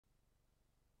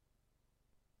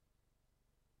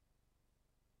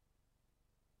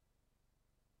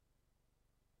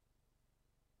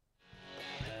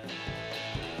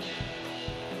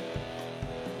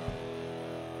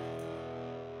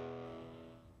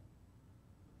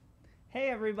Hey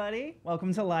everybody,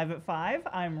 welcome to Live at 5.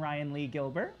 I'm Ryan Lee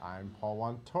Gilbert. I'm Paul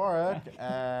Wontorek,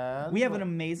 and We have an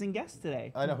amazing guest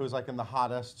today. I know who's like in the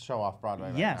hottest show off Broadway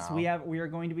right now. Yes, we are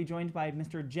going to be joined by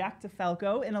Mr. Jack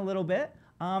DiFalco in a little bit.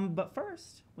 But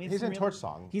first, he's in Torch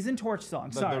Song. He's in Torch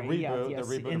Song. The Sorry, reboot, yes.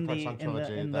 the reboot of Torch Song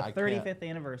trilogy. In the 35th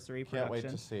anniversary production. Can't wait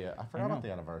to see it. I forgot about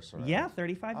the anniversary. Yeah,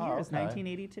 35 years, okay.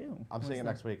 1982. I'm seeing it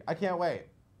next week. I can't wait.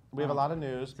 We have a lot of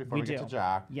news before we get to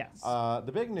Jack. Yes.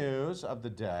 The big news of the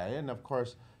day, and of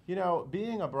course, you know,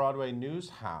 being a Broadway news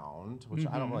hound, which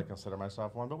I don't really consider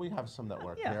myself one, but we have some that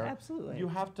work here. Yeah, absolutely. You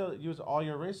have to use all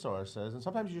your resources, and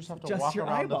sometimes you just have to Just walk your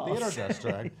around eyeballs. the theater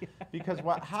district. Because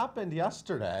what happened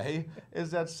yesterday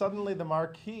is that suddenly the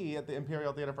marquee at the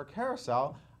Imperial Theater for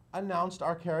Carousel announced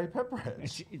our Carrie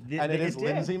Pipperidge. And it is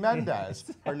Lindsay Mendez.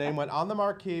 Her name went on the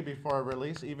marquee before a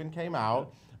release even came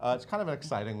out. It's kind of an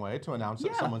exciting way to announce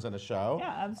that someone's in a show.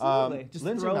 Yeah, absolutely. Just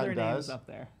Lindsay throw Mendez, their names up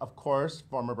there. Of course,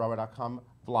 former Broadway.com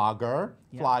vlogger,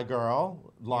 Fly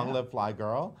Girl, long live Fly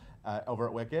Girl, over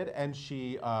at Wicked. And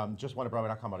she just won a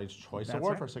Broadway.com Audience Choice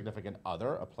Award for Significant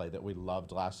Other, a play that we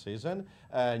loved last season.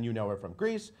 And you know her from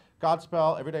Grease,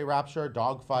 Godspell, Everyday Rapture,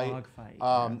 Dogfight.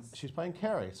 She's playing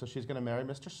Carrie, so she's going to marry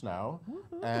Mr. Snow.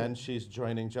 And she's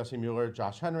joining Jesse Mueller,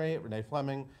 Josh Henry, Renee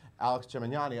Fleming, Alex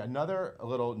Gimignani. Another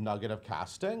little nugget of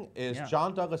casting is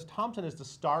John Douglas Thompson is the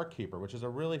Star Keeper, which is a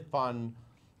really fun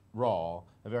role,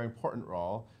 a very important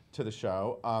role to the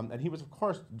show. And he was, of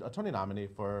course, a Tony nominee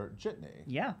for Jitney.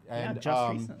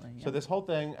 Just recently. So this whole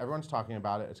thing, everyone's talking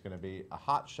about it. It's going to be a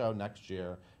hot show next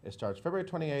year. It starts February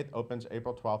 28th, opens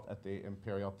April 12th at the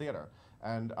Imperial Theater.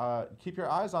 And keep your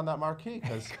eyes on that marquee,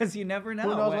 because you never know.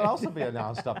 Who knows what else will be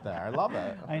announced up there. I love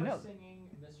it. I know. Singing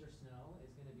Mr. Snow is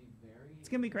going to be very... It's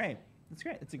going to be great. It's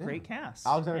great. It's a great cast.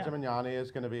 Alexander Gimignani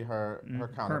is going to be her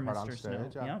counterpart on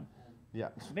stage. Yeah.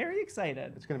 Very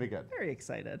excited. It's going to be good. Very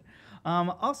excited.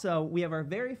 Also, we have our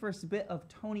very first bit of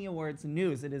Tony Awards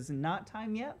news. It is not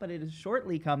time yet, but it is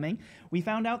shortly coming. We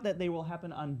found out that they will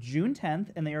happen on June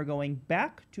 10th, and they are going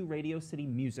back to Radio City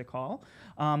Music Hall.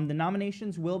 The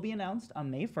nominations will be announced on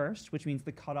May 1st, which means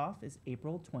the cutoff is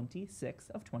April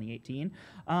 26th of 2018.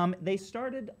 They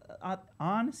started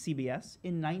on CBS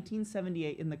in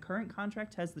 1978, and the current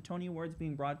contract has the Tony Awards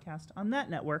being broadcast on that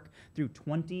network through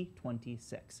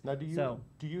 2026. Now,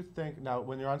 do you think, now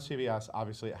when you're on CBS,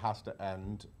 obviously it has to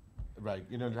end, right?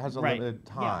 You know, it has a limited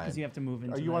time. Yeah, because you have to move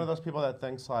into. Are you one of those people that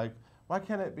thinks like, why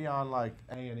can't it be on like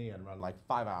A&E and run like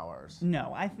 5 hours?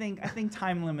 No, I think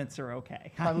time limits are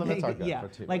okay. Time limits are good for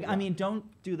TV. Like, I mean, don't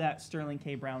do that Sterling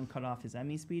K. Brown cut off his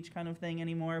Emmy speech kind of thing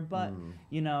anymore. But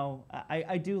you know,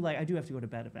 I do have to go to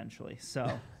bed eventually. So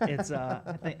it's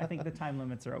I think the time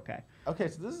limits are okay. Okay,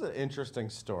 so this is an interesting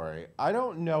story. I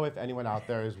don't know if anyone out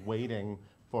there is waiting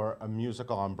for a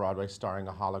musical on Broadway starring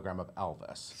a hologram of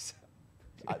Elvis.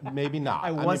 Maybe not.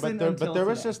 I wasn't but there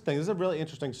was today. this thing. This is a really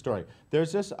interesting story.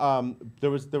 There's this.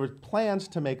 There was plans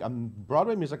to make a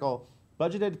Broadway musical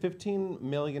budgeted $15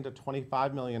 million to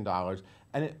 $25 million,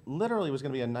 and it literally was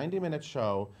going to be a 90-minute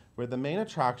show where the main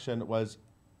attraction was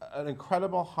an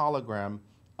incredible hologram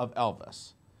of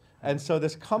Elvis. And so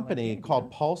this company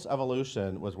called Pulse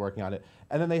Evolution was working on it.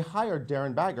 And then they hired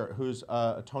Darren Baggert, who's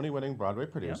a Tony-winning Broadway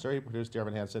producer. He produced Dear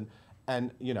Evan Hansen. And,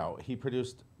 you know, he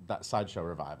produced that Sideshow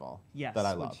revival that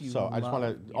I love. So I just want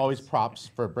to always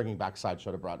props for bringing back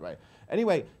Sideshow to Broadway.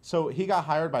 Anyway, so he got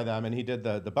hired by them, and he did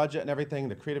the budget and everything.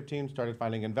 The creative team started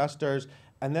finding investors.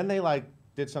 And then they, like,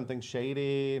 did something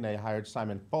shady, and they hired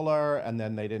Simon Fuller, and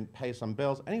then they didn't pay some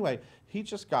bills. Anyway, he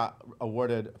just got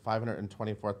awarded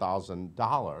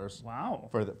 $524,000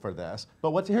 for this.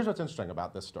 But here's what's interesting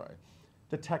about this story.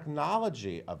 The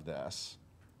technology of this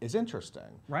is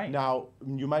interesting. Right. Now,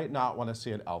 you might not want to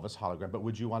see an Elvis hologram, but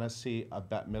would you want to see a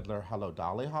Bette Midler Hello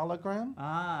Dolly hologram?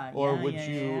 Or would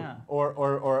you,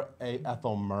 or a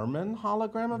Ethel Merman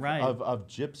hologram of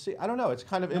Gypsy? I don't know. It's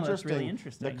kind of interesting. That's really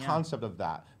interesting. The concept of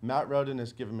that. Matt Roden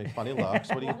is giving me funny looks.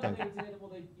 What do you think? They did,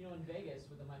 you know, in Vegas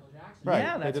with the Michael Jackson. Right.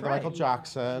 Yeah, they did the Michael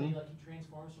Jackson. He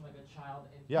transforms from like a child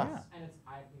into Yeah. and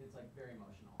I think it's like very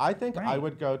emotional. I think I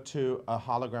would go to a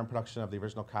hologram production of the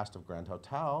original cast of Grand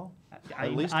Hotel.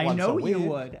 At least I once know a week, you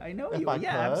would. I know you would.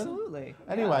 Yeah, absolutely.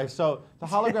 Anyway, so the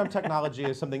hologram technology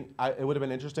is something it would have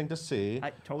been interesting to see.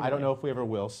 I don't know if we ever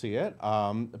will see it.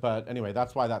 But anyway,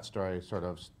 that's why that story sort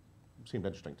of seemed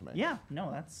interesting to me. Yeah,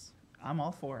 no, I'm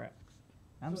all for it.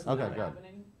 Absolutely. Okay, good.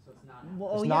 Happening, so it's not happening.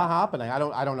 Well, It's not happening.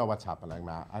 I don't know what's happening,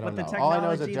 Matt. I don't know. All I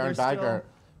know is that Darren Baggert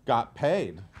got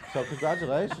paid. So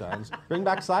congratulations. Bring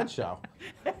back Sideshow.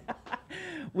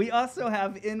 We also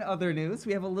have, in other news,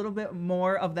 we have a little bit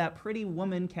more of that Pretty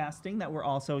Woman casting that we're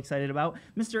also excited about.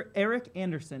 Mr. Eric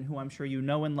Anderson, who I'm sure you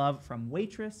know and love from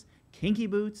Waitress, Kinky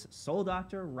Boots, Soul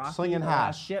Doctor, Rocky, Slinging The hash.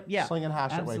 Last Ship. Yeah, Slinging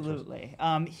hash at Waitress. absolutely.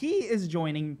 He is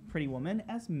joining Pretty Woman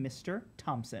as Mr.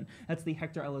 Thompson. That's the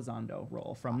Hector Elizondo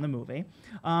role from the movie.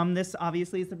 This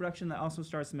obviously is the production that also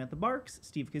stars Samantha Barks,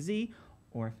 Steve Kazee,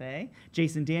 Orfeh,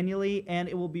 Jason Daniely, and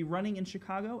it will be running in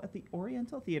Chicago at the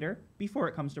Oriental Theater before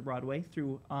it comes to Broadway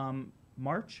through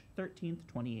March 13th,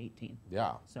 2018.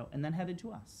 Yeah. So, and then headed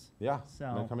to us. Yeah.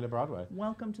 So, They're coming to Broadway.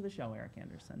 welcome to the show, Eric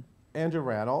Anderson. Andrew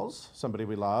Rannells, somebody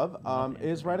we love, Andrew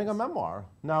is writing a memoir.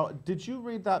 Now, did you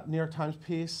read that New York Times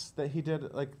piece that he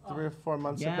did like 3 or 4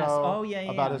 months Yes. ago Oh, yeah,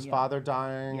 about yeah, his yeah. father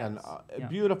dying? And Yes. Yeah.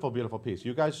 beautiful, beautiful piece.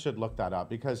 You guys should look that up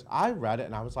because I read it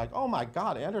and I was like, oh my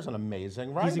God, Andrew's an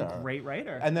amazing writer. He's a great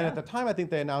writer. And then yeah. at the time, I think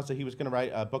they announced that he was going to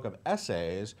write a book of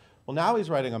essays. Well, now he's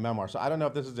writing a memoir. So I don't know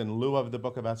if this is in lieu of the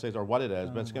book of essays or what it is,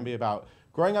 but it's going to be about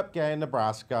growing up gay in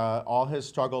Nebraska, all his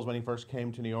struggles when he first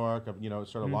came to New York, of,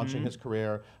 sort of launching his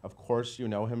career. Of course, you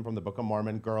know him from the Book of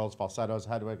Mormon, Girls, Falsettos,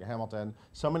 Hedwig, Hamilton,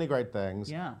 so many great things.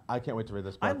 Yeah. I can't wait to read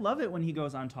this book. I love it when he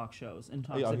goes on talk shows and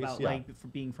talks he's- about yeah. like for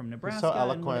being from Nebraska. He's so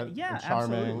and eloquent yeah, and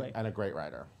charming absolutely. and a great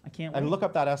writer. I can't And wait. look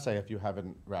up that essay if you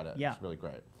haven't read it. Yeah. It's really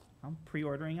great. I'm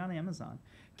pre-ordering on Amazon.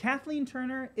 Kathleen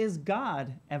Turner is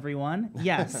God, everyone.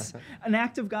 Yes. An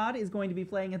Act of God is going to be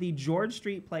playing at the George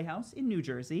Street Playhouse in New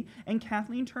Jersey, and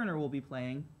Kathleen Turner will be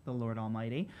playing the Lord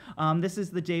Almighty. This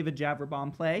is the David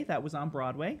Javerbaum play that was on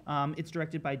Broadway. It's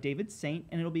directed by David Saint,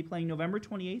 and it'll be playing November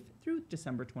 28th through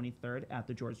December 23rd at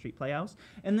the George Street Playhouse.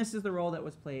 And this is the role that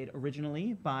was played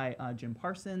originally by Jim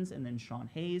Parsons, and then Sean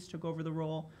Hayes took over the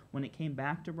role when it came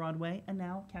back to Broadway, and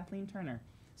now Kathleen Turner.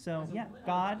 So yeah,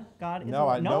 God is No,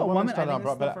 a, I know a woman woman. I started think on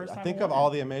this is the Broadway, first but time I think a of woman. all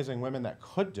the amazing women that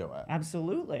could do it.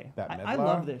 Absolutely. Bette I Midler.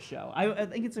 love this show. I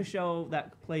think it's a show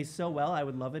that plays so well. I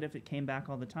would love it if it came back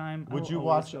all the time. I Would will you always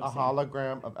watch go a see it.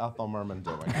 hologram of Ethel Merman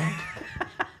doing it?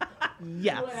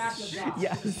 Yes. Do an act of God.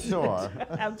 Yes. Sure.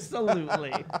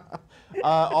 Absolutely.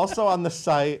 Also on the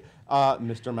site,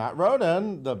 Mr. Matt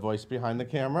Roden, the voice behind the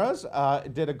cameras,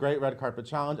 did a great red carpet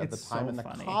challenge at It's the time so in the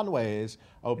funny. Conways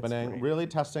opening, great. really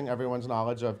testing everyone's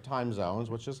knowledge of time zones,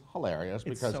 which is hilarious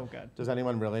It's because so good. does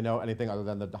anyone really know anything other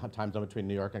than the time zone between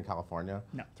New York and California?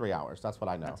 No. 3 hours. That's what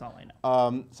I know. That's all I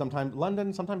know. Sometimes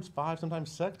London, sometimes 5,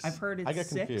 sometimes 6. I've heard I it's get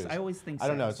 6. confused. I always think I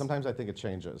don't know. 6. Sometimes I think it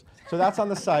changes. So that's on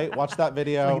the site. Watch that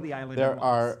video. like the island There of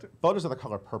are Lost. photos of the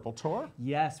Color Purple tour.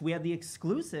 Yes, we had the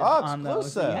exclusive Oh, on those.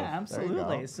 exclusive. Yeah, There you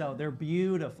absolutely. go. So they're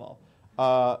beautiful.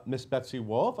 Miss Betsy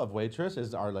Wolfe of Waitress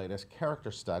is our latest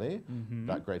character study.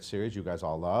 That great series you guys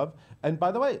all love. And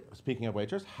by the way, speaking of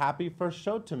Waitress, happy first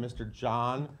show to Mr.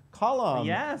 John Cullum,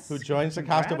 Yes. who joins the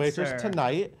cast of Congrats, Waitress sir.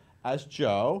 tonight as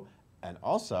Joe. And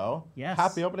also, Yes.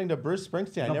 happy opening to Bruce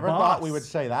Springsteen. I The never thought we boss. would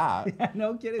say that.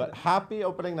 No kidding. But happy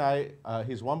opening night.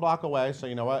 He's 1 block away, so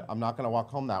you know what? I'm not going to walk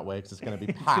home that way because it's going to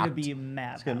be packed. It's going to be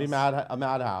mad. It's going to be a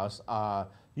madhouse.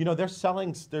 They're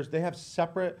selling. They have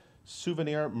separate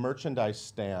souvenir merchandise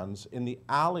stands in the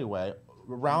alleyway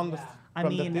around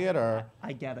from the theater.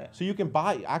 I get it. So you can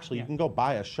buy. Actually, you can go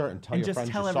buy a shirt and tell And your just friends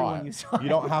tell you saw everyone it. you saw You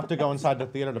don't have to go inside the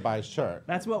theater to buy a shirt.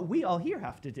 That's what we all here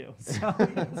have to do. So,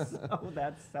 so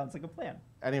that sounds like a plan.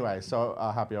 Anyway, so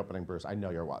happy opening, Bruce. I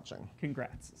know you're watching.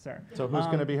 Congrats, sir. So who's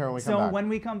going to be here when we come So back? when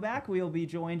we come back, we'll be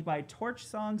joined by Torch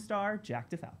song star Jack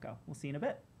DiFalco. We'll see you in a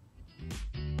bit.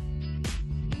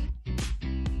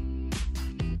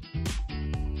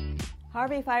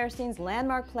 Harvey Fierstein's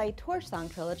landmark play Torch Song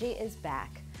trilogy is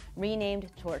back. Renamed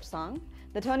Torch Song,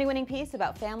 the Tony-winning piece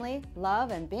about family,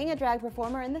 love, and being a drag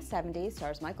performer in the 70s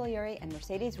stars Michael Urie and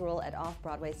Mercedes Ruehl at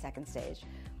Off-Broadway's second stage.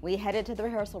 We headed to the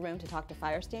rehearsal room to talk to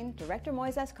Fierstein, director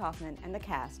Moises Kaufman, and the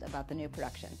cast about the new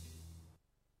production.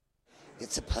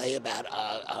 It's a play about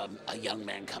a young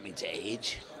man coming to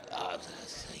age.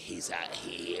 He is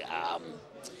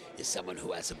someone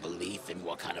who has a belief in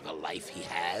what kind of a life he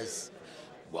has,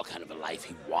 what kind of a life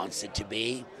he wants it to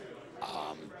be.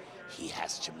 He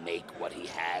has to make what he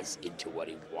has into what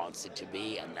he wants it to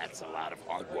be, and that's a lot of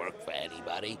hard work for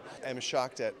anybody. I'm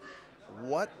shocked at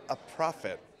what a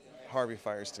prophet Harvey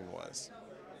Fierstein was.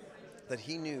 That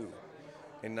he knew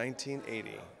in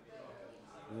 1980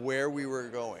 where we were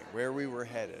going, where we were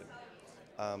headed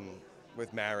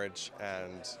with marriage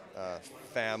and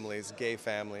families, gay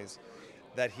families,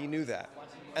 that he knew that.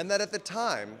 And that at the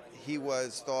time, he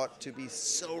was thought to be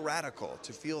so radical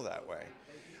to feel that way.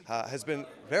 Has been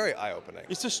very eye-opening.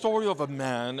 It's the story of a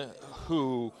man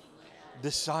who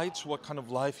decides what kind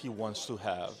of life he wants to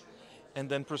have and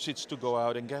then proceeds to go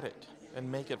out and get it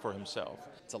and make it for himself.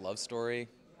 It's a love story.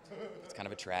 It's kind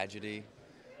of a tragedy.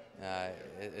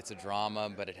 It's a drama,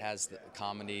 but it has the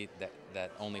comedy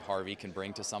that only Harvey can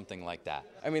bring to something like that.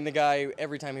 I mean, the guy,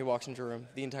 every time he walks into a room,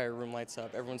 the entire room lights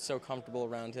up. Everyone's so comfortable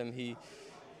around him. He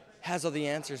has all the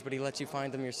answers, but he lets you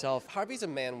find them yourself. Harvey's a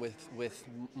man with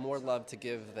more love to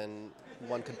give than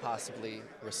one could possibly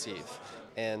receive.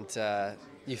 And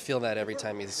you feel that every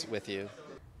time he's with you.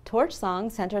 Torch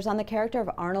Song centers on the character of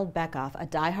Arnold Beckoff, a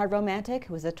die-hard romantic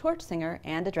who is a torch singer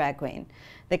and a drag queen.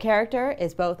 The character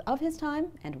is both of his time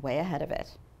and way ahead of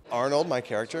it. Arnold, my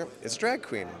character, is a drag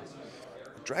queen.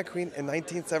 A drag queen in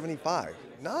 1975.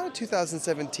 Not a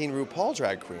 2017 RuPaul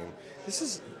drag queen. This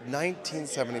is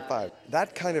 1975.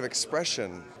 That kind of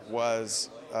expression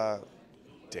was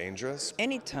dangerous.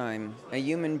 Anytime a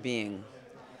human being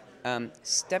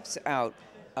steps out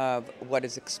of what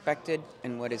is expected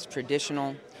and what is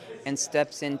traditional and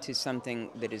steps into something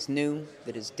that is new,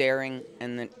 that is daring,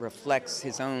 and that reflects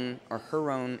his own or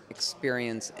her own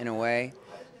experience in a way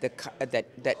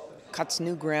that cuts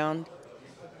new ground,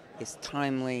 is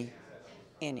timely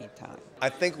anytime. I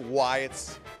think why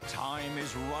it's... Time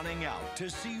is running out to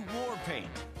see War Paint,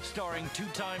 starring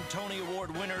two-time Tony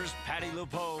Award winners Patti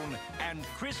LuPone and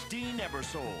Christine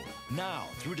Ebersole. Now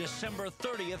through December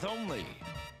 30th only.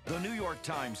 The New York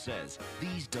Times says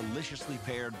these deliciously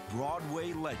paired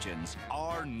Broadway legends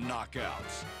are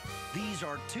knockouts. These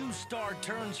are two-star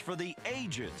turns for the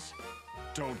ages.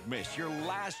 Don't miss your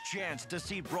last chance to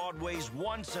see Broadway's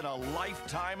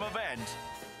once-in-a-lifetime event,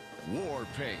 War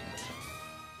Paint.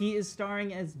 He is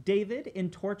starring as David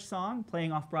in Torch Song,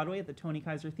 playing off-Broadway at the Tony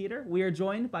Kaiser Theater. We are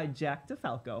joined by Jack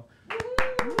DiFalco.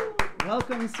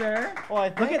 Welcome, sir.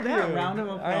 Well, Look at that you. round of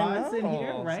applause in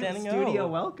here, right? Standing Studio O.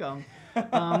 welcome.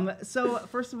 So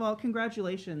first of all,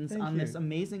 congratulations on this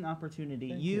amazing opportunity.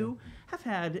 You've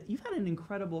had an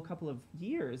incredible couple of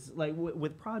years, like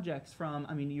with projects from.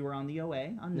 I mean, you were on the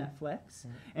OA on Netflix,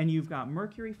 and you've got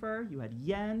Mercury Fur. You had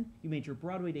Yen. You made your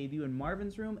Broadway debut in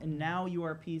Marvin's Room, and now you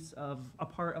are a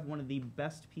part of one of the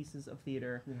best pieces of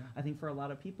theater. I think for a lot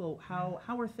of people. How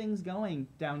are things going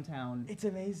downtown? It's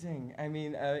amazing. I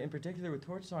mean, in particular with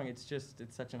Torch Song, it's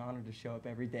such an honor to show up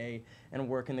every day and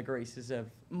work in the graces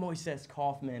of Moises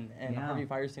Kaufman and Harvey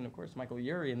Fierstein, of course, Michael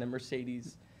Urie, and then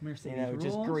Mercedes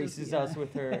just graces us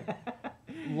with her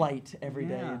light every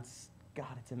day.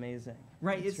 It's amazing.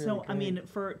 Right. It's really great. I mean,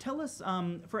 tell us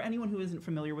for anyone who isn't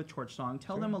familiar with Torch Song,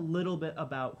 tell them a little bit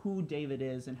about who David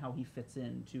is and how he fits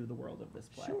into the world of this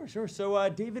play. Sure. So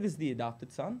David is the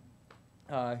adopted son,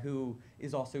 who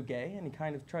is also gay, and he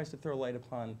kind of tries to throw light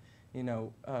upon,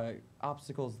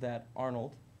 obstacles that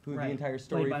Arnold, who the entire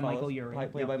story played by follows, Michael Urie.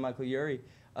 played by Michael Urie,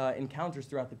 encounters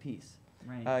throughout the piece.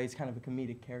 Right. He's kind of a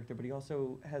comedic character, but he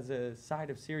also has a side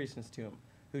of seriousness to him,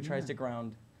 who tries to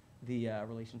ground the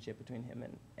relationship between him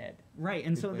and Ed. Right,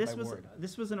 and so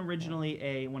this was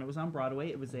originally when it was on Broadway,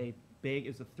 it was a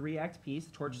 3-act piece,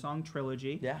 Torch Song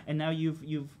trilogy. Yeah. And now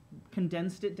you've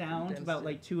condensed it down to about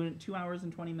like 2 hours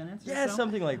and 20 minutes. Yeah, or so.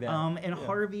 something like that. And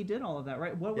Harvey did all of that,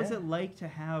 right? What was it like to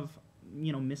have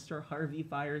Mr. Harvey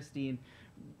Fierstein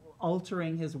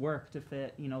altering his work to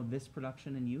fit this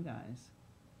production and you guys?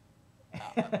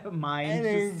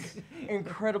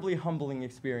 Incredibly humbling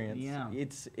experience. Yeah.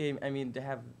 I mean, to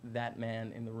have that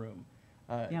man in the room.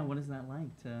 What is that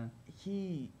like to?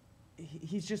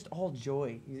 He's just all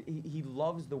joy. He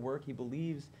loves the work. He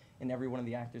believes in every one of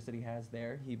the actors that he has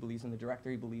there. He believes in the director.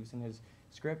 He believes in his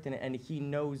script, and he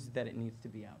knows that it needs to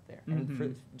be out there.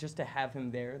 And just to have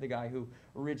him there, the guy who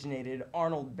originated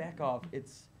Arnold Beckoff,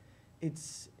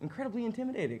 it's incredibly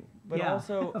intimidating, but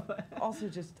also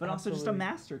just a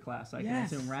master class, I can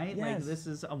assume, right? Yes. Like this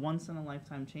is a once in a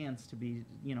lifetime chance to be,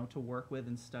 to work with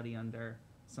and study under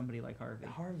somebody like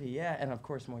Harvey. Yeah, and of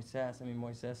course Moises. I mean,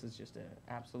 Moises is just an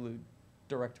absolute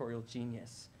directorial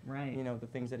genius. Right. The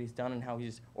things that he's done and how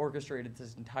he's orchestrated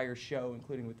this entire show,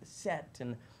 including with the set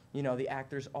and the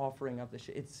actors offering up the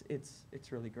show. It's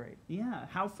really great. Yeah.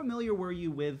 How familiar were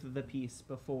you with the piece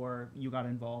before you got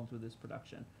involved with this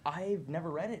production? I've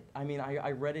never read it. I mean,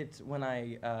 I read it when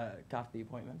I got the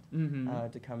appointment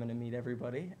to come in and meet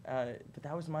everybody. But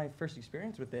that was my first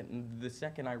experience with it. And the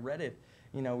second I read it,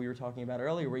 we were talking about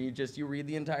earlier, where you read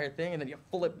the entire thing and then you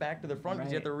flip back to the front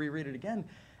because you have to reread it again.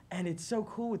 And it's so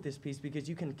cool with this piece because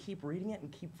you can keep reading it and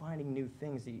keep finding new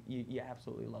things that you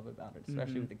absolutely love about it,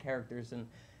 especially with the characters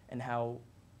and how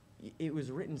it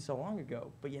was written so long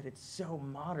ago, but yet it's so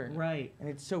modern. Right. And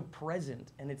it's so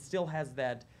present, and it still has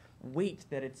that weight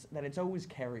that it's always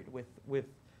carried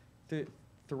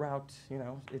throughout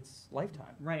its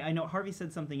lifetime. Right. I know Harvey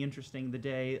said something interesting the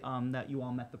day that you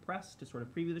all met the press to sort of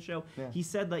preview the show. Yeah. He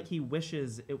said like he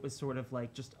wishes it was sort of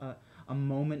like just a a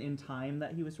moment in time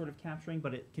that he was sort of capturing,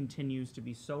 but it continues to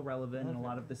be so relevant, and a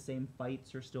lot of the same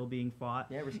fights are still being fought.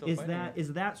 Yeah, we're still fighting it.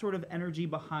 Is that sort of energy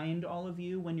behind all of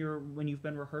you when you've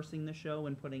been rehearsing the show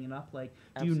and putting it up? Like,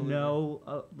 do you know,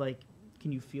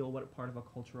 can you feel what part of a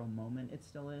cultural moment it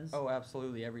still is? Oh,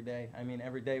 absolutely, every day. I mean,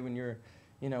 every day when you're,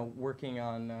 working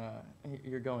on,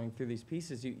 you're going through these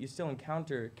pieces, you still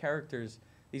encounter characters.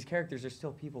 These characters are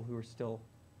still people who are still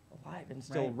alive and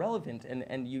still relevant,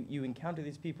 and you encounter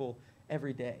these people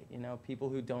every day, people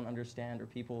who don't understand, or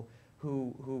people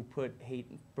who put hate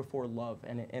before love,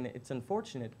 and it's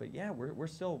unfortunate, but yeah, we're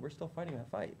still fighting that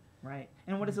fight. Right.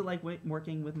 And what is it like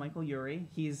working with Michael Urie?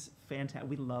 He's fantastic.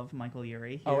 We love Michael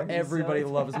Urie. Oh, everybody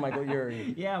loves Michael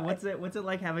Urie. Yeah, what's it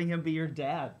like having him be your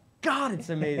dad? God, it's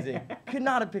amazing. Could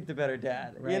not have picked a better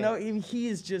dad. Right. He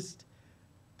is just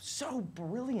so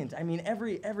brilliant. I mean,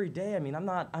 every day. I mean, I'm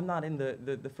not in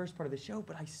the first part of the show,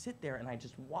 but I sit there and I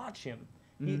just watch him.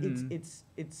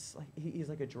 It's like he's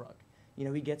like a drug.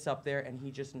 He gets up there and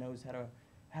he just knows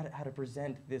how to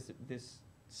present this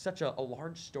such a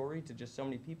large story to just so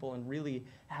many people and really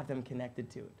have them connected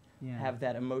to it. Yeah. Have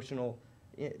that emotional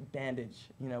bandage,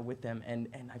 with them, and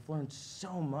I've learned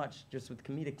so much just with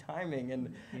comedic timing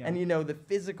and the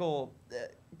physical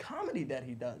comedy that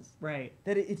he does. Right.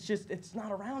 That it's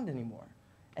not around anymore,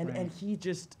 and he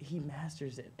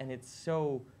masters it, and it's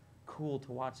so cool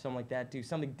to watch someone like that do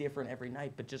something different every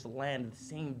night, but just land the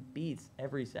same beats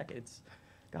every second. It's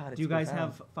God, do you guys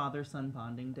have father-son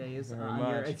bonding days? Very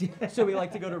much. So we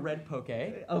like to go to Red Poke.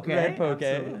 Okay, Red Poke,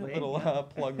 absolutely. a little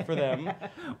plug for them.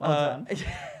 Well done.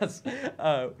 Yes.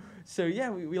 So yeah,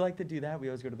 we like to do that. We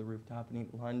always go to the rooftop and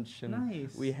eat lunch, and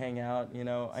we hang out.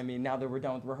 I mean, now that we're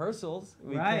done with rehearsals,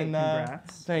 we can.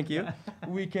 Congrats. Thank you.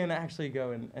 We can actually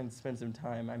go and spend some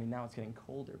time. I mean, now it's getting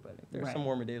colder, but if there's some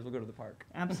warmer days, we'll go to the park.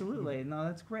 Absolutely. No,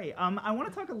 that's great. I want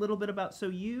to talk a little bit about. So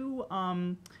you're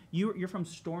from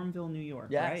Stormville, New York,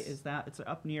 right? Is that it's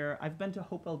up near? I've been to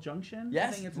Hopewell Junction. Yes,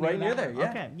 I think it's right near there. Yeah.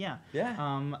 Okay, yeah.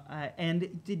 Yeah.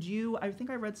 And did you? I think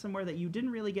I read somewhere that you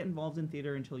didn't really get involved in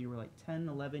theater until you were like 10,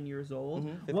 11 years old.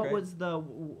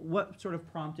 What sort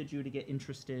of prompted you to get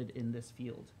interested in this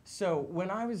field? So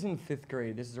when I was in 5th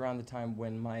grade, this is around the time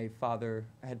when my father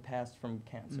had passed from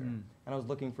cancer, and I was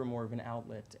looking for more of an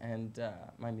outlet. And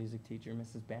my music teacher,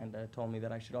 Mrs. Banda, told me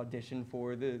that I should audition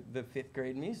for the 5th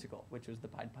grade musical, which was the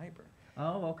Pied Piper.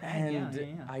 Oh, okay.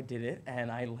 And I did it, and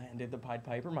I landed the Pied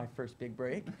Piper, my first big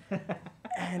break.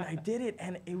 And I did it,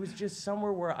 and it was just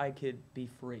somewhere where I could be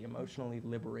free, emotionally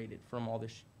liberated from all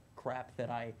this crap that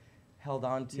I held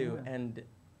on to, and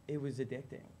it was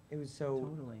addicting. It was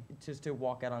so just to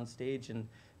walk out on stage and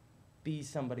be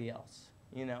somebody else,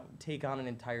 take on an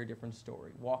entire different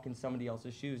story, walk in somebody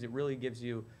else's shoes. It really gives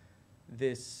you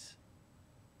this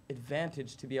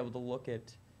advantage to be able to look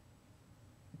at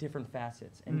different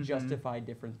facets and justify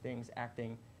different things,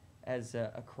 acting as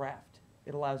a craft.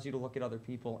 It allows you to look at other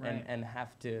people and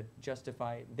have to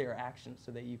justify their actions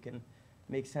so that you can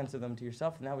make sense of them to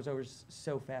yourself, and that was always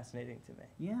so fascinating to me.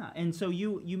 Yeah, and so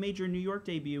you made your New York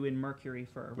debut in Mercury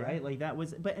Fur, right? Yeah. Like that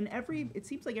was, but in it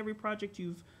seems like every project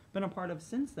you've been a part of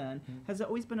since then has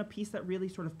always been a piece that really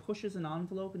sort of pushes an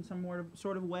envelope in some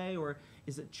sort of way, or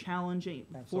is it challenging,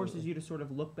 forces you to sort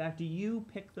of look back? Do you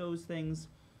pick those things,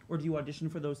 or do you audition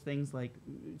for those things like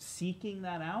seeking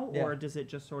that out, or does it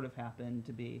just sort of happen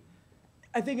to be?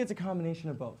 I think it's a combination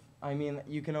of both. I mean,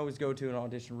 you can always go to an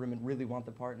audition room and really want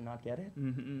the part and not get it.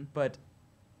 But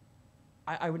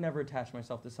I would never attach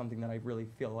myself to something that I really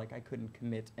feel like I couldn't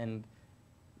commit, and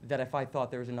that if I thought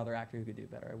there was another actor who could do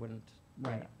better, I wouldn't.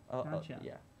 Right. Gotcha.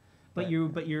 Yeah. But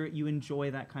you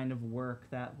enjoy that kind of work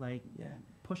that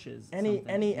pushes any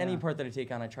part that I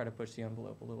take on. I try to push the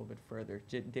envelope a little bit further,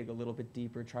 dig a little bit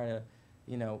deeper, try to,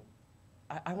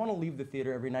 I want to leave the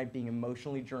theater every night being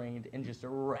emotionally drained and just a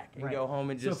wreck and go home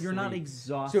and just. So if you're not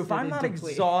exhausted, so if I'm not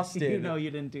exhausted, you know you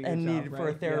didn't do your and job, needed for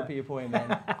a therapy appointment,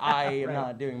 I am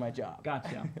not doing my job.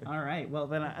 Gotcha. All right. Well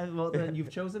then, you've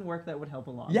chosen work that would help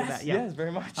along. Yes, with that. yes,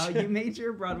 very much. You made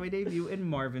your Broadway debut in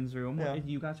Marvin's Room. Yeah.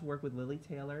 You got to work with Lily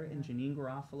Taylor and Janine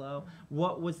Garofalo.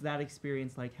 What was that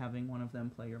experience like, having one of them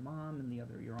play your mom and the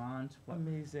other your aunt?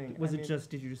 Amazing.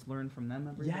 Did you just learn from them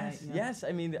every day? Yes.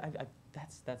 I mean,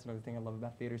 that's another thing I love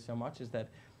about theater so much, is that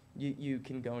you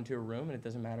can go into a room, and it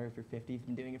doesn't matter if you're 50, you've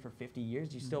been doing it for 50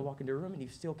 years, you still walk into a room and you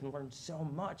still can learn so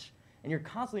much. And you're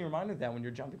constantly reminded of that when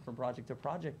you're jumping from project to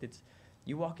project.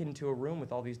 You walk into a room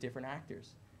with all these different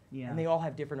actors, and they all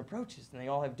have different approaches, and they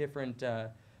all have different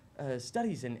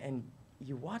studies, and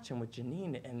you watch him with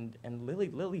Janine and Lily.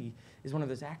 Lily is one of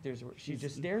those actors where she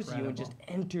just stares at you and just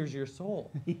enters your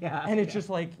soul. Yeah. And it's just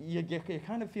like you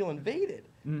kind of feel invaded,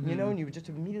 you know, Mhm. and you just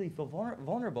immediately feel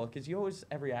vulnerable because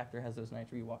every actor has those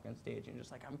nights where you walk on stage and you're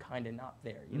just like, I'm kind of not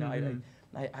there, you know. Mhm.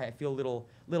 I feel a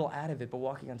little out of it, but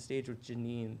walking on stage with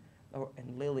Janine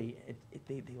and Lily,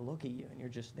 they look at you and you're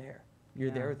just there. You're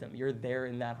Yeah. there with them. You're there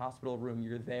in that hospital room.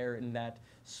 You're there in that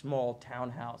small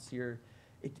townhouse. You're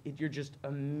just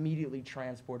immediately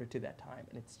transported to that time,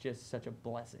 and it's just such a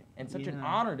blessing and such an Yeah.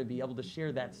 honor to be able to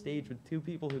share that stage with two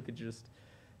people who could just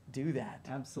do that.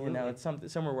 Absolutely. You know, it's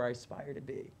somewhere where I aspire to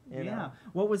be. You Yeah.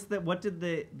 know? What did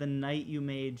the night you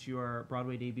made your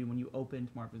Broadway debut, when you opened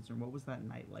Marvin's Room, what was that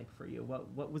night like for you?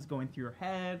 What was going through your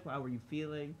head? How were you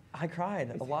feeling? I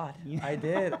cried a lot. Yeah. I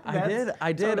did. That's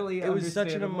I did. totally It was such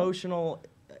an understandable. emotional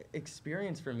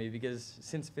experience for me because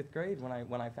since 5th grade,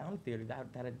 when I found theater,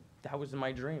 that was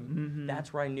my dream. Mhm.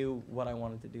 That's where I knew what I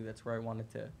wanted to do. That's where I wanted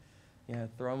to, you know,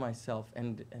 throw myself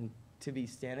and to be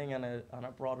standing on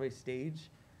a Broadway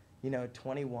stage, you know, at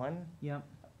 21. Yep.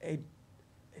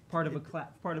 Part of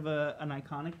an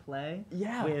iconic play.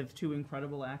 Yeah. With two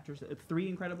incredible actors, three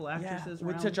incredible actresses.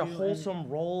 with around such a you wholesome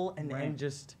role Right. and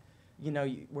just, you know,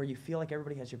 where you feel like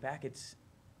everybody has your back. It's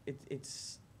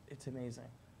amazing.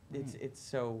 It's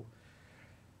so.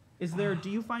 Do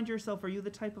you find yourself, are you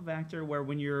the type of actor where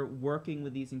when you're working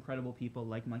with these incredible people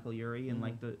like Michael Urie and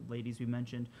like the ladies we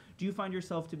mentioned, do you find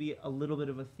yourself to be a little bit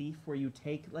of a thief where you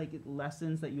take like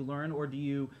lessons that you learn, or do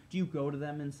you go to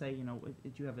them and say, you know,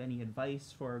 do you have any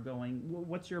advice for going,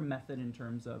 what's your method in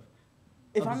terms of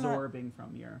absorbing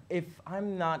from your... If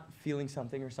I'm not feeling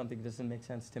something or something doesn't make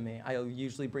sense to me, I'll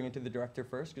usually bring it to the director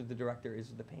first because the director is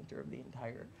the painter of the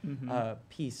entire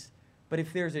piece. But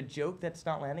if there's a joke that's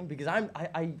not landing, because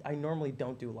I normally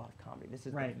don't do a lot of comedy. This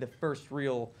is the first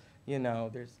real, you know,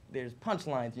 there's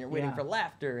punchlines and you're waiting for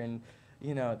laughter and,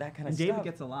 you know, that kind of stuff. David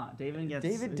gets a lot. David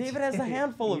has a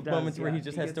handful of moments where he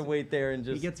just has to wait there and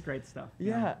just... He gets great stuff.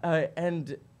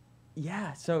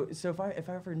 So if I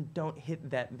ever don't hit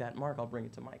that mark, I'll bring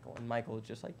it to Michael, and Michael is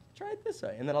just like, try it this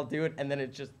way, and then I'll do it, and then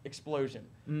it's just explosion.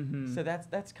 Mm-hmm. So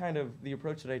that's kind of the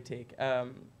approach that I take,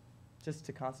 just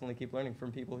to constantly keep learning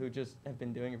from people who just have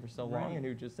been doing it for so long and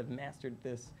who just have mastered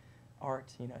this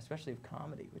art, you know, especially of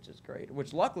comedy, which is great.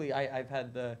 Which luckily I've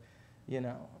had the, you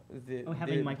know,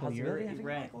 having Michael Urie,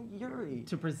 Michael Urie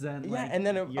to present. Yeah, and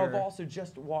then I've also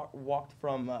just walked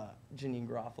from Janine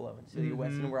Garofalo and Celia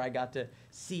Weston, where I got to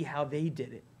see how they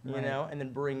did it, you know, and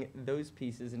then bring those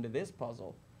pieces into this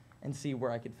puzzle and see where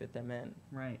I could fit them in.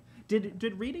 Right.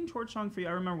 Did reading Torch Song for you,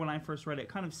 I remember when I first read it,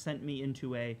 kind of sent me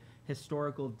into a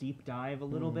historical deep dive a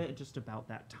little bit, just about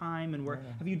that time and where.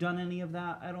 Have you done any of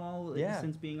that at all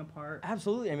since being a part?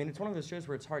 Absolutely. I mean, it's one of those shows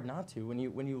where it's hard not to. When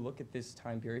you look at this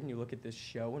time period and you look at this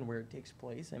show and where it takes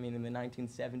place, I mean, in the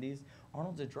 1970s,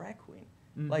 Arnold's a drag queen.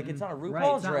 Like, it's not a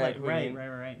RuPaul drag queen.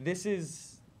 Right. This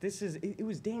is it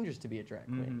was dangerous to be a drag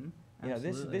queen. You know,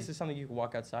 this is something you can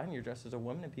walk outside and you're dressed as a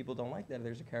woman and people don't like that.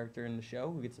 There's a character in the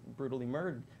show who gets brutally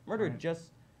murdered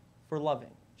just for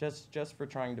loving, just for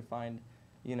trying to find,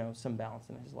 you know, some balance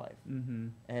in his life.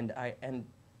 And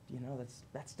you know,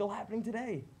 that's still happening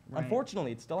today.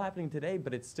 Unfortunately, it's still happening today,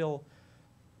 but it's still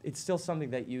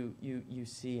something that you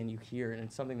see and you hear, and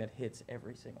it's something that hits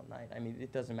every single night. I mean,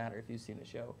 it doesn't matter if you've seen the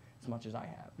show as much as I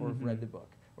have, or have read the book,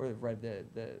 or have read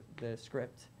the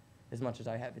script as much as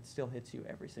I have. It still hits you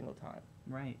every single time.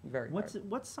 Right. Very hard.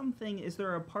 What's something? Is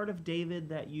there a part of David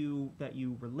that you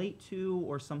relate to,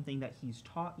 or something that he's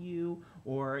taught you,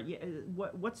 or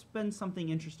what's been something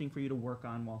interesting for you to work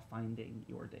on while finding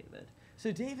your David?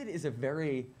 So David is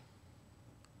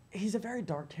he's a very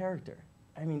dark character.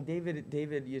 I mean,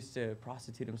 David used to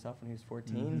prostitute himself when he was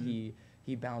 14.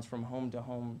 He bounced from home to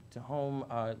home to home,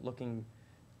 looking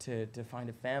to find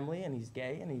a family, and he's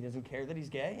gay, and he doesn't care that he's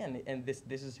gay, and this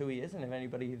is who he is, and if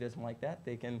anybody who doesn't like that,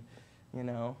 they can, you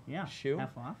know, shoo.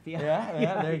 F off.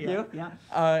 Thank you.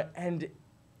 Yeah. And,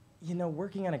 you know,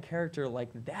 working on a character like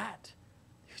that,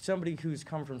 somebody who's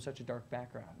come from such a dark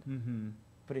background,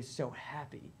 but is so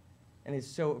happy, and is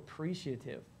so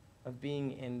appreciative of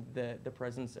being in the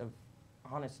presence of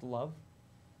honest love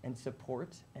and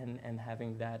support, and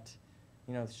having that,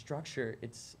 you know, structure,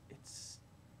 it's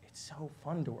so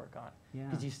fun to work on,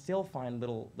 because you still find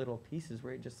little pieces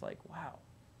where you're just like, wow,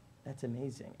 that's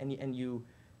amazing. And you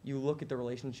look at the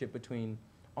relationship between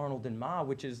Arnold and Ma,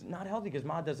 which is not healthy because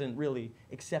Ma doesn't really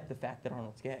accept the fact that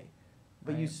Arnold's gay.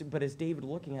 But but as David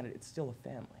looking at it, it's still a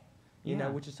family, you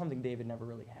know, which is something David never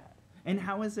really had. And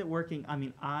how is it working? I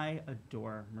mean, I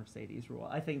adore Mercedes Rule.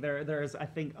 I think there's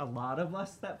a lot of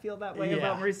us that feel that way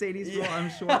about Mercedes Rule, I'm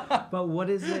sure. But what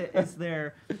is it? Is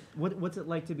there What's it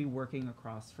like to be working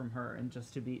across from her and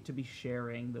just to be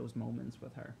sharing those moments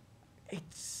with her?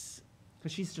 It's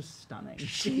because she's just stunning.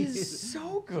 She's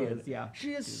so good.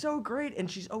 She is She's so great, and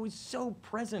she's always so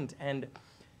present. And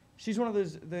she's one of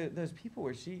those people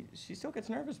where she still gets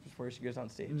nervous before she goes on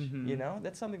stage. Mhm. You know,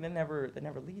 that's something that never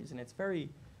leaves, and it's very.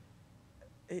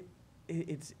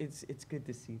 It's good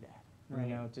to see that. Right.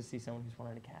 You know, to see someone who's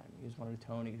won an Academy, who's won a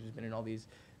Tony, who's been in all these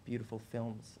beautiful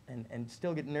films, and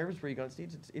still get nervous before you go on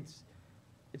stage.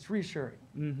 It's reassuring.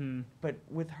 Mm-hmm. But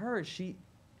with her, she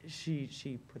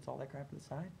puts all that crap to the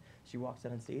side. She walks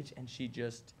out on stage and she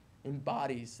just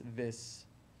embodies this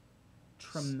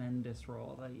tremendous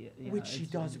role that which she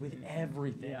does with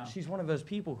everything. Yeah. She's one of those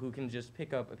people who can just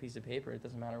pick up a piece of paper. It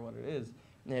doesn't matter what it is.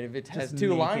 And if it has Just 2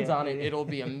 make lines it. on it, it'll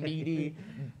be a meaty,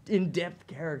 in-depth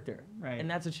character. Right. And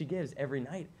that's what she gives every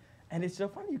night. And it's so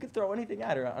funny. You can throw anything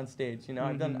at her on stage. You know,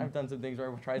 Mhm. I've done some things where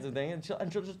I've tried something and she'll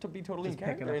just be totally Just in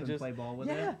pick it character up and play ball with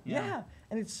it? yeah, Yeah. yeah.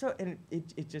 And it's so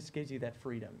it just gives you that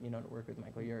freedom, you know, to work with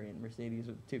Michael Urie and Mercedes,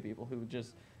 with 2 people who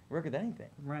just work with anything.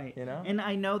 Right. You know? And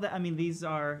I know that, I mean, these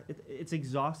are, it's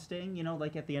exhausting, you know,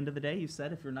 like at the end of the day, you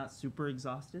said if you're not super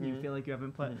exhausted, you Mhm. feel like you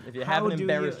haven't put. If you how haven't do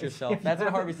embarrassed you- yourself, if that's you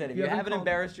what Harvey haven't- said. If you haven't called-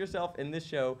 embarrassed yourself in this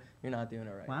show, you're not doing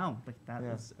it right. Wow, like that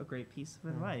Yeah. is a great piece of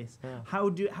Yeah. advice. Yeah. How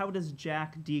does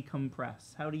Jack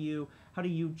decompress? How do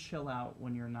you chill out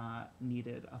when you're not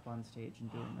needed up on stage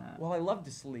and doing that? Well, I love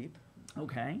to sleep.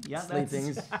 Okay, yeah,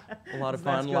 Sleeping's a lot of that's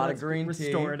fun, a good, lot of that's green tea.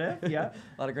 restorative, yeah.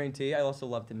 A lot of green tea. I also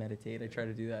love to meditate. I try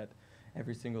to do that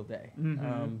every single day.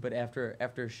 Mhm. But after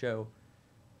a show,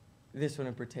 this one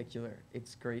in particular,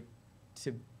 it's great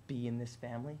to be in this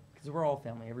family because we're all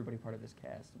family. Everybody part of this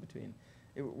cast.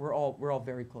 We're all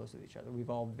very close with each other. We've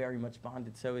all very much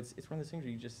bonded. So it's one of those things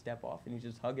where you just step off and you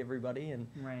just hug everybody, and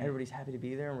Right. everybody's happy to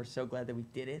be there, and we're so glad that we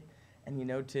did it. And you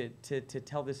know, to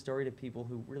tell this story to people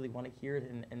who really want to hear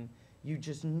it, and you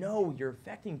just know you're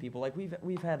affecting people. Like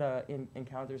we've had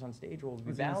encounters on stage where we'll I be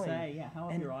was gonna bowing. say, yeah, how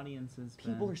have and your audiences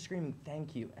people been? are screaming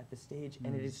thank you at the stage,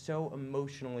 and it Mm. is so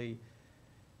emotionally,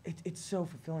 it's so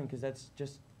fulfilling because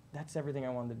that's everything I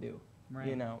wanted to do. Right.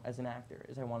 You know, as an actor,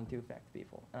 is I wanted to affect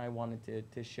people, and I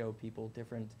wanted to show people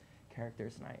different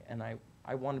characters, and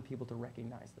I wanted people to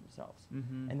recognize themselves.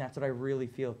 Mhm. And that's what I really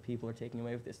feel people are taking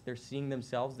away with this. They're seeing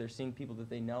themselves, they're seeing people that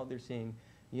they know, they're seeing,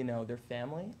 you know, their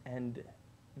family, and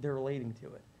they're relating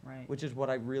to it. Right. Which is what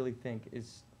I really think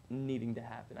is needing to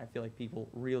happen. I feel like people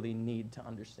really need to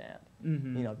understand,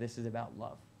 Mhm. you know, this is about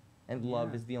love. And love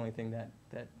Yeah. is the only thing that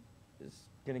is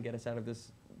going to get us out of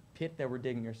this pit that we're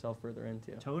digging ourselves further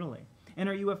into. Totally. And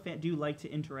are you a fan? Do you like to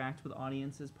interact with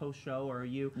audiences post show, or are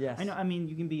you? Yes. I know. I mean,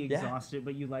 you can be Yeah. exhausted,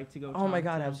 but you like to go. Oh my talk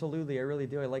God, to- absolutely. I really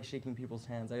do. I like shaking people's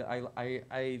hands.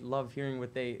 I love hearing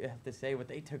what they have to say, what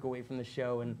they took away from the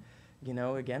show. And, you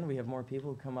know, again, we have more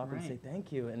people who come up and say Right.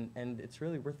 thank you. And it's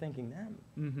really, we're thanking them,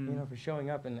 Mhm. you know, for showing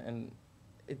up. And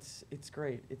it's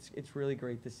great. It's really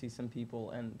great to see some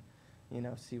people and, you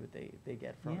know, see what they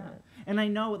get from Yeah. it. And I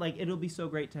know, like, it'll be so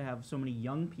great to have so many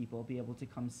young people be able to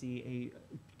come see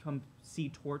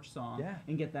Torch Song Yeah.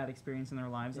 and get that experience in their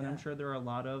lives. And I'm Yeah. sure there are a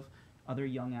lot of other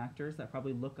young actors that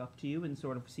probably look up to you and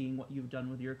sort of seeing what you've done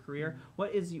with your career.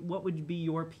 What would be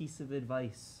your piece of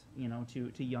advice, you know,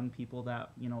 to young people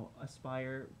that, you know,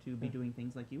 aspire to be doing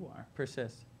things like you are?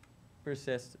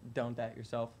 Persist. Don't doubt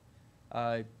yourself.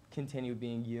 Continue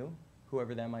being you,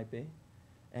 whoever that might be,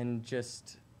 and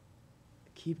just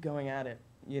keep going at it.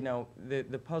 You know, the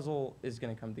puzzle is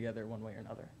going to come together one way or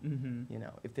another. Mm-hmm. You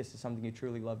know, if this is something you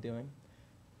truly love doing,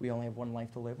 we only have one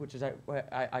life to live, which is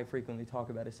I frequently talk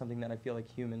about, is something that I feel like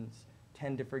humans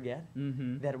tend to forget,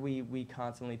 Mm-hmm. that we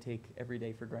constantly take every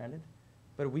day for granted,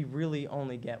 but we really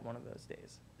only get one of those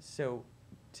days. So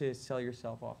to sell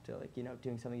yourself off to, like, you know,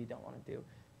 doing something you don't want to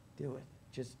do it.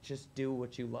 Just do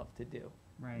what you love to do.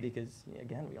 Right. Because,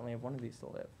 again, we only have one of these to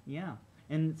live. Yeah.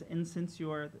 And since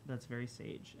that's very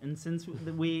sage. And since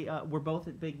we're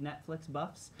both big Netflix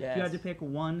buffs, if you had to Yes. pick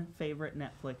one favorite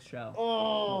Netflix show,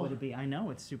 Oh. what would it be? I know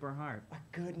it's super hard. A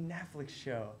good Netflix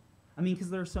show. I mean, because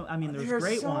there's There are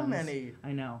great so ones. many.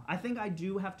 I know. I think I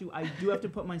do have to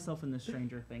put myself in the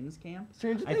Stranger Things camp.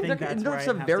 Stranger I Things, think okay, that's no, where it's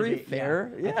I'd a have very to be. fair,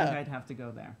 I think yeah. I'd have to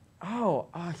go there.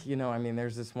 You know, I mean,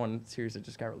 there's this one series that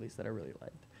just got released that I really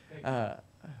liked.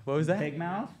 What was that? Big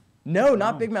Mouth? No,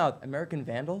 not Oh. Big Mouth. American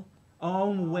Vandal.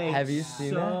 Oh wait, Have you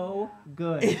seen so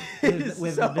good It with, is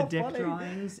with so the dick funny.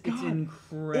 drawings. It's God,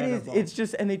 incredible. It's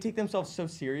just, and they take themselves so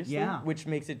seriously, Yeah. which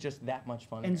makes it just that much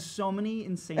fun. And so many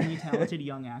insanely talented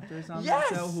young actors on Yes!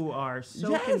 that show who are so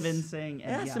Yes! convincing.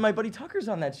 And Yes, yeah. and my buddy Tucker's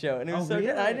on that show, and it was Oh, so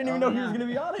good. I really? didn't even Oh, know he was yeah. going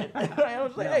to be on it. I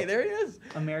was like, No. hey, there he is.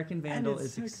 American And Vandal it's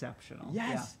is so- exceptional.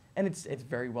 Yes. and it's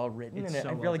very well written, It's and so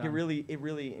I well feel like done. it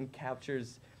really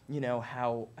captures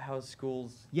how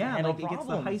schools Yeah, handle like it gets the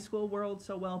problems. high school world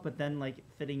so well, but then like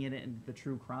fitting it in the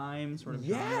true crime sort of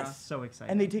genre. Yes, So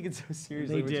exciting. and they take it so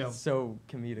seriously, They which do. is so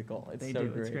comedical. It's They so do.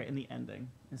 great. It's great, and the ending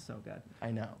is so good.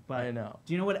 I know. But I know.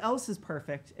 do you know what else is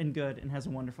perfect and good and has a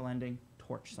wonderful ending?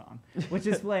 Torch Song, which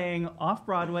is playing off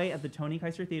Broadway at the Tony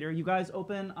Kaiser Theater. You guys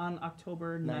open on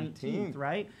October 19th,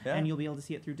 right? Yeah. And you'll be able to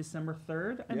see it through December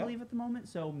 3rd, I Yeah. believe, at the moment.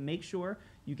 So make sure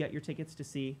you get your tickets to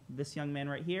see this young man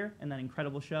right here and that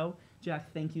incredible show.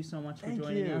 Jack, thank you so much for Thank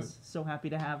joining you. us. So happy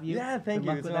to have you. Yeah, thank Good you.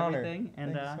 luck It's with an honor. everything.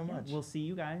 And Thank you so yeah, much. we'll see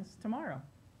you guys tomorrow.